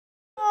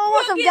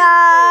what's up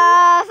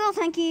guys? So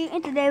thank you,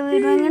 and today we're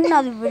doing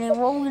another video.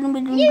 What we're gonna be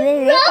doing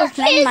today is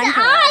playing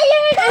Minecraft.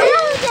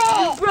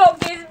 You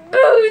broke his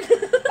boots.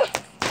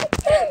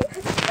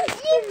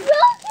 You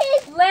broke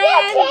his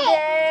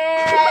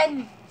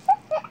Landon.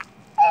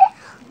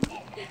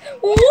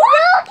 You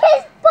broke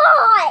his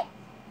butt.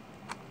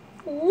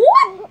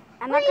 What?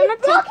 I'm not gonna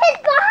broke his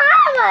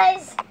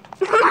Bahamas.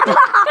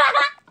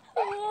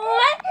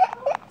 What?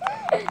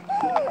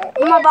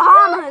 My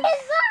Bahamas.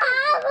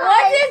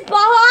 What's his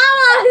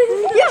Bahamas?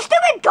 You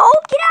stupid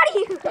goat! Get out of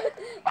here!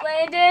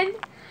 Landon,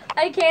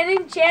 I can't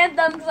enchant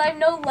them because I have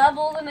no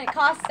levels and it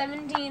costs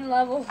 17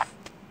 levels.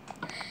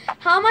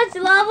 How much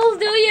levels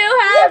do you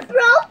have? You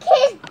broke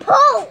his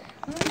boat.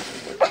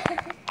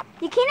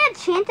 You can't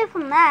enchant it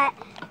from that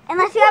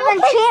unless you have an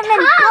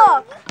enchantment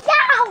book.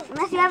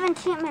 Unless you have an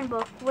enchantment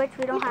book, which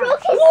we don't have.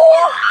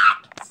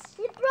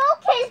 You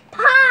broke his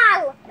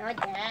paw. No, I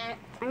didn't.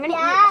 I'm gonna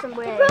eat some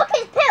bread. You broke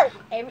his poo.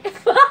 Amy just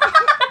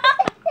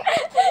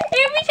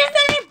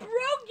said it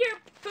broke your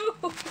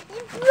poop.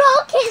 You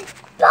broke his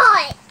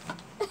butt.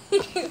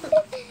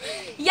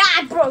 Yeah, I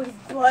broke his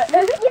butt.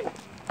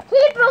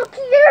 He broke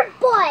your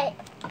butt.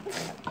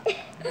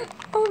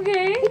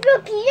 Okay. He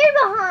broke your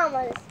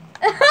Bahamas.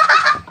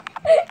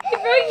 He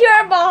broke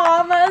your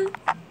Bahamas.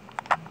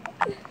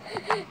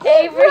 He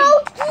Avery.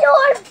 broke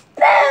your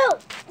boot.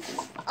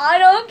 I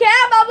don't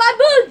care about my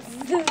boots.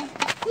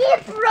 He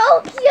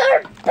broke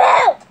your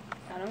boot.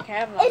 I don't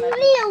care about In my boots.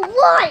 real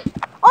life.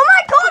 Oh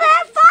my god, I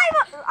have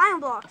 5 iron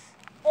blocks.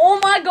 Oh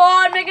my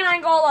god, make an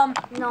iron golem.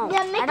 No,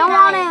 Yeah, make I don't an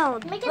want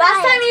iron. to. Make an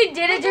Last iron. time you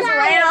did it, Make just an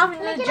ran iron. off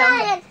into Make the an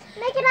jungle. iron.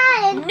 Make an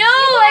iron. No, Make an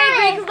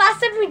Avery, iron. because last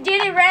time we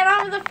did it, ran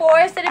off in the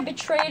forest and it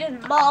betrayed his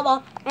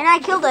mama. And I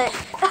killed it.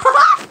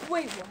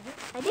 Wait, what?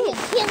 I did.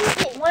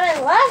 When I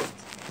left?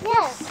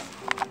 Yes.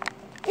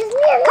 Isn't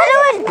it? Because it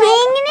was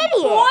being an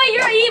idiot. Boy,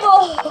 you're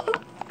evil.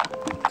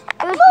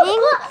 It was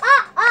being...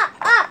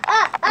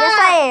 Yes,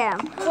 I am.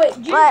 Wait,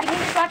 do you But- need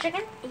to raw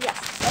chicken? Yes.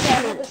 Okay,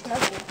 I'm gonna put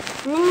smoke in.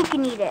 And then you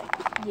can eat it.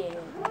 Yeah.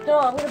 No,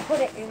 I'm gonna put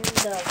it in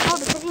the... Oh,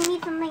 because you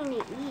need something to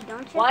eat,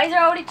 don't you? Why is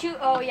there already 2?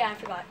 Oh, yeah, I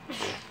forgot.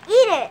 Eat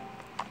it.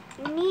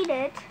 You need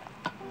it.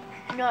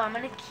 No, I'm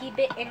gonna keep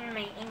it in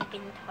my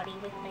inventory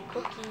with my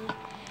cookie.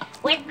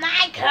 With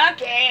my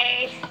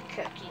cookie!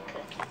 Cookie.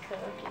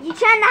 You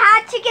trying to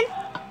hide, chicken?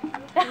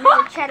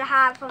 No, try to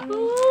hide from me.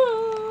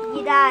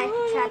 You die.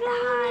 Try to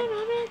hide.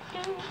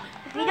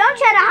 If you don't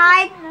try to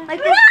hide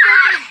like this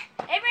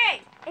stupid,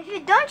 Avery! if you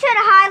don't try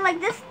to hide like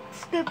this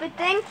stupid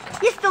thing,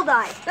 you still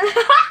die.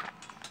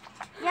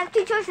 You have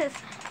 2 choices.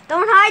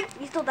 Don't hide,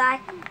 you still die.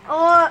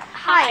 Or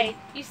hide.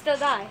 You still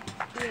die.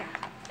 Yeah.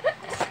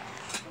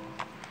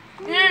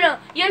 No.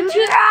 You have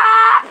 2...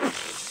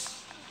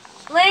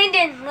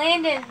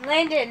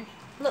 Landon.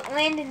 Look,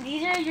 Landon,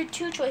 these are your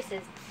 2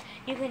 choices.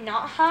 You can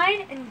not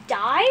hide and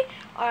die,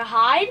 or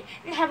hide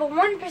and have a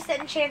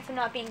 1% chance of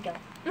not being killed.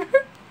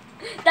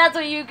 That's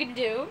what you can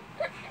do.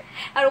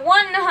 Out of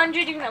 1 in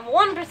 100, you can have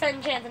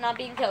 1% chance of not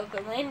being killed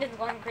because Landon's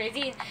going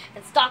crazy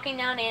and stalking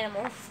down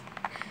animals.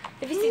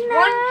 If he sees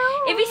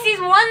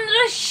one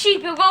little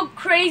sheep, he'll go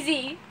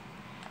crazy.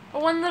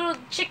 Or one little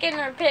chicken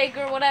or pig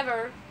or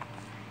whatever.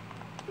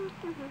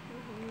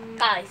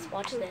 Guys,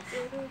 watch this.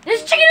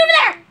 There's a chicken over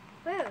there!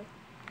 Where?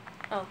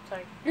 Oh,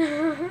 sorry.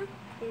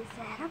 Is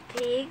that a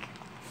pig?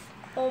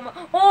 Oh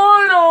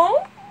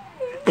no!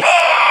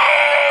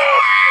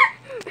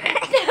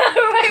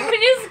 Right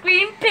when you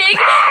scream pig.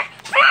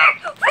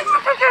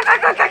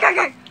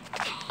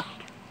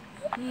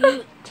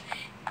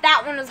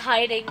 That one was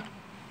hiding.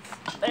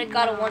 But it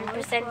got a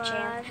 1%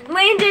 chance.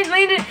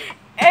 Landon!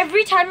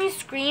 Every time you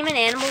scream an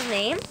animal's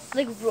name,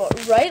 like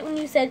right when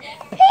you said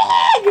pig,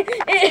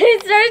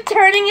 it started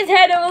turning his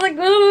head. It was like,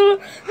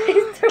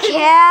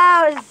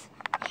 Cows.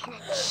 And a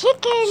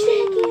chicken.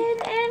 Chicken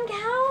and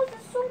cows.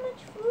 There's so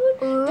much food.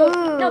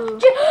 Ooh. No,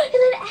 and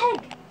then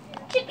egg.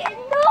 Chicken,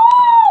 no!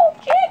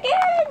 Chicken!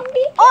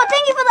 Oh,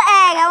 thank you for the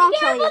egg. I won't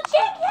kill you.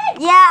 Chicken!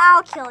 Yeah,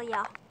 I'll kill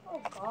you.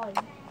 Oh, God.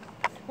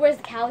 Where's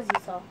the cows you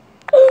saw?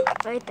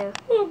 Right there.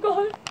 Oh,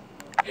 God.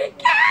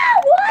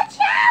 Cow! Watch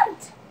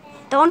out!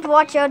 Don't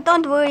watch out.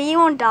 Don't worry. You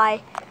won't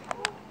die.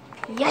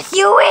 Yes,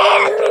 you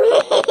will.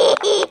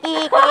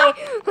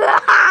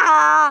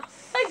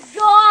 My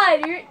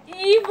God, you're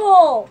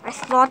evil! I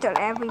slaughtered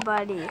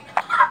everybody.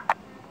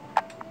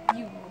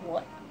 You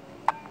what?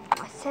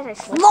 I said I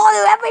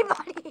slaughtered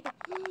everybody.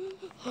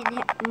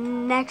 And the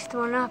next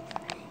one up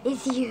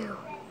is you.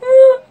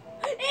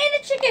 And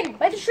a chicken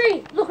by the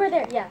tree. Look right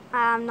there. Yeah.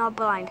 I'm not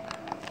blind.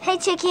 Hey,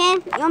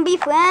 chicken. You wanna be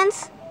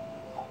friends?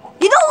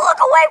 You don't look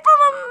away from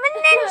a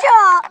ninja.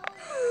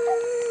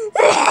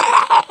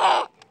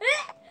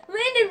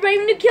 Landon, right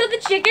when you killed the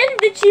chicken,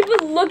 the sheep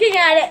was looking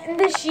at it, and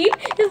the sheep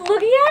is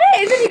looking at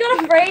it, and then he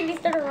got afraid and he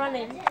started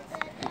running.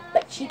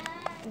 But sheep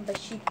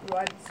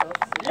run so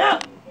slow.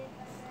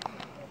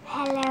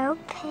 Hello,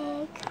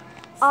 pig.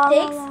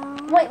 Steaks.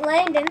 Wait,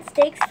 Landon,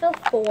 steaks fill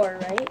 4,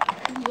 right?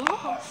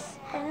 Yes.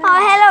 Oh,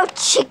 hello,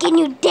 chicken.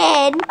 You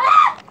dead?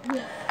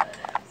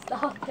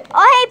 Stop it.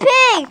 Oh, hey,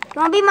 pig.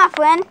 You wanna be my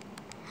friend?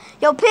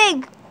 Yo,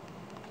 pig.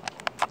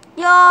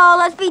 Yo,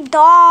 let's be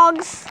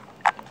dogs.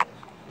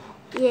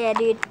 Yeah,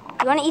 dude.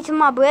 You wanna eat some of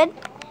my bread?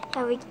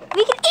 Yeah, we can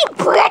eat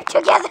bread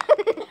together.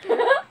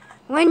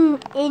 When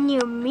in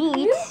your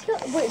meat.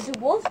 Wait, do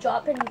wolves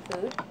drop any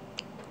food?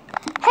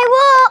 Hey,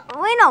 Wolf!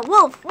 Wait, no,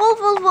 Wolf. Wolf.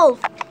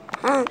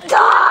 Do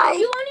Die!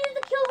 you want to use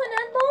the kill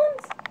Huned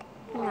bones?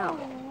 No.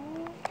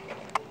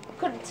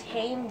 Could have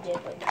tamed it,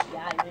 but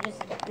yeah, you're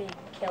just a big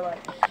killer.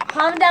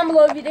 Comment down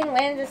below if you think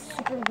Landon's a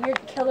super weird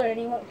killer and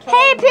he won't kill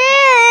Hey, anyone.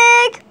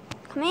 pig!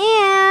 Come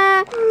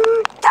here.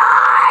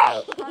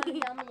 Die!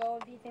 Comment down below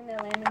if you think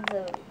that Landon's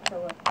a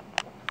killer.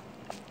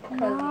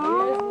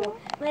 No.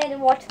 Landon,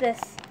 watch this.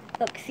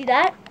 Look, see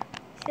that?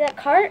 See that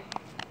cart?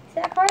 See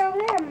that cart over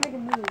there? I'm gonna make it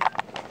move.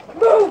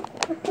 Move!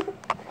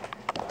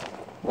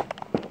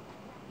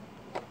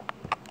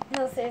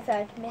 No, seriously,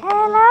 I can make it move.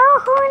 Hello,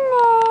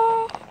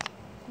 Huned.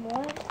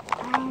 What?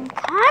 I'm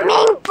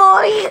coming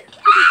for you.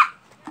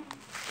 I'm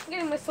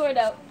getting my sword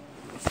out.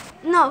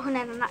 No, Huned,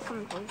 I'm not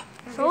coming for you.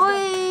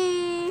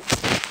 Sorry.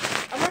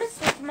 I'm gonna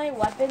switch my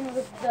weapon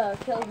with the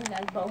kill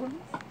Huned bones.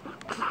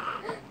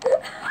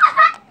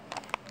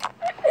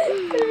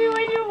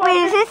 Wait,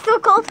 is it still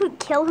called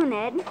Kill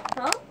Huned?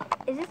 Huh?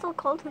 Is it still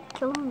called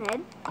Kill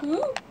Huned?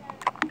 Hmm?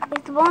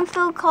 Is the bone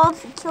still called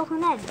Kill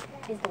Huned?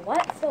 Is the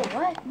what? So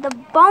what? The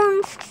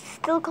bones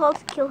still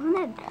called Kill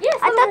Huned. Yes.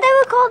 I thought they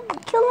were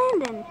called Kill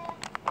Landon.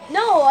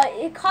 No,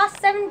 it cost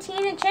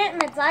 17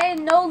 enchantments. I had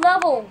no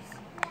levels.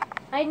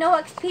 I had no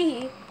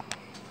XP.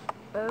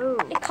 Oh.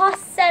 It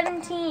costs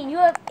 17. You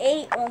have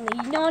 8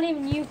 only. Not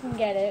even you can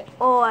get it.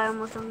 Oh, I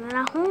almost done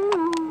that.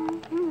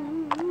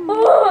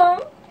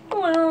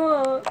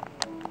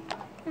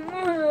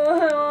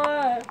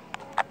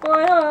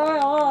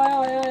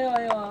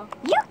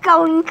 You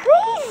going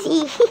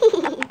crazy.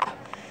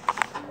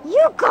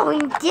 You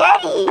going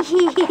daddy.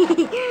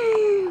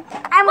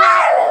 I'm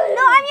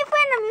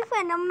your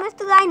friend. I'm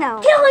Mr.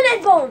 Rhino. Kill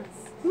Huned bones.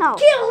 No.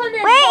 Kill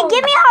Huned Wait, bones.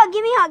 give me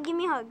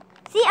a hug.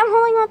 See, I'm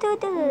holding on to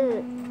it.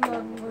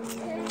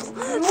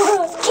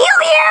 Kill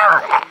you!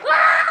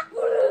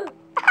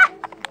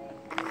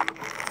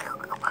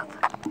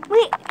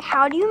 Wait,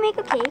 how do you make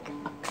a cake?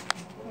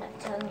 I'm not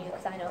telling you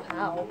because I know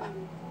how.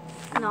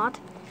 Not.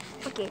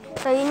 Okay,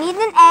 so you need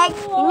an egg,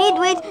 you need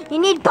wheat, you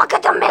need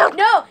buckets of milk.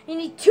 No, you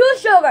need 2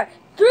 sugar,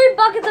 3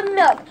 buckets of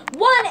milk,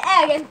 1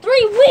 egg, and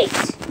 3 wheat.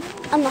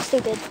 I'm not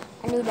stupid.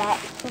 I knew that.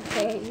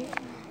 Okay.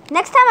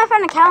 Next time I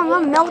find a cow, I'm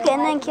gonna milk it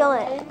and then kill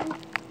it.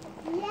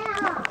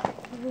 Yeah.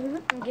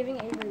 I'm giving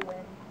Avery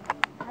win.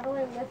 How do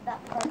I lift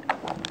that part?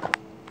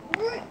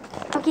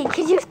 Okay,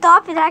 could you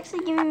stop? It's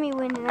actually giving me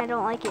wind and I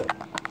don't like it.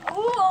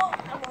 Oh, I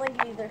don't like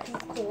it either. He's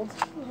cold.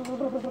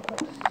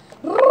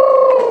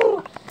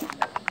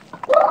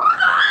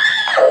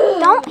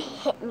 Don't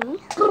hit me.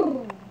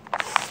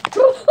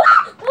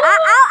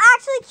 I'll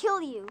actually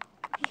kill you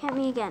if you hit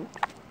me again.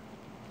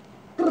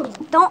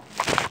 Don't.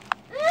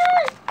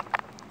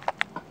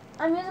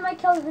 I'm using my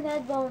kill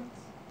Huned bones.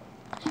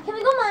 Can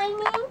we go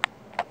mining?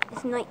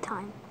 It's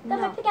nighttime. Got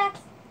my No.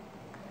 pickaxe.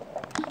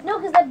 No,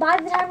 because by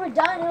the time we're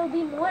done, it'll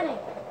be morning.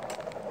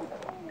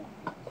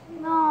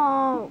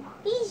 No.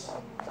 Please.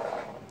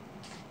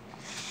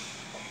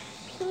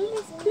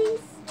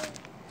 Please.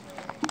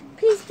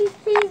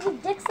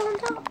 With dicks on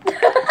top.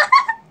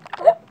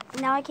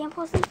 Now I can't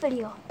post this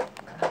video.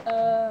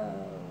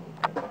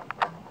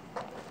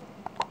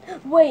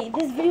 Wait,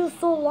 this video's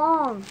so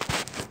long.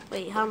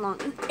 Wait, how long?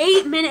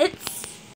 8 minutes.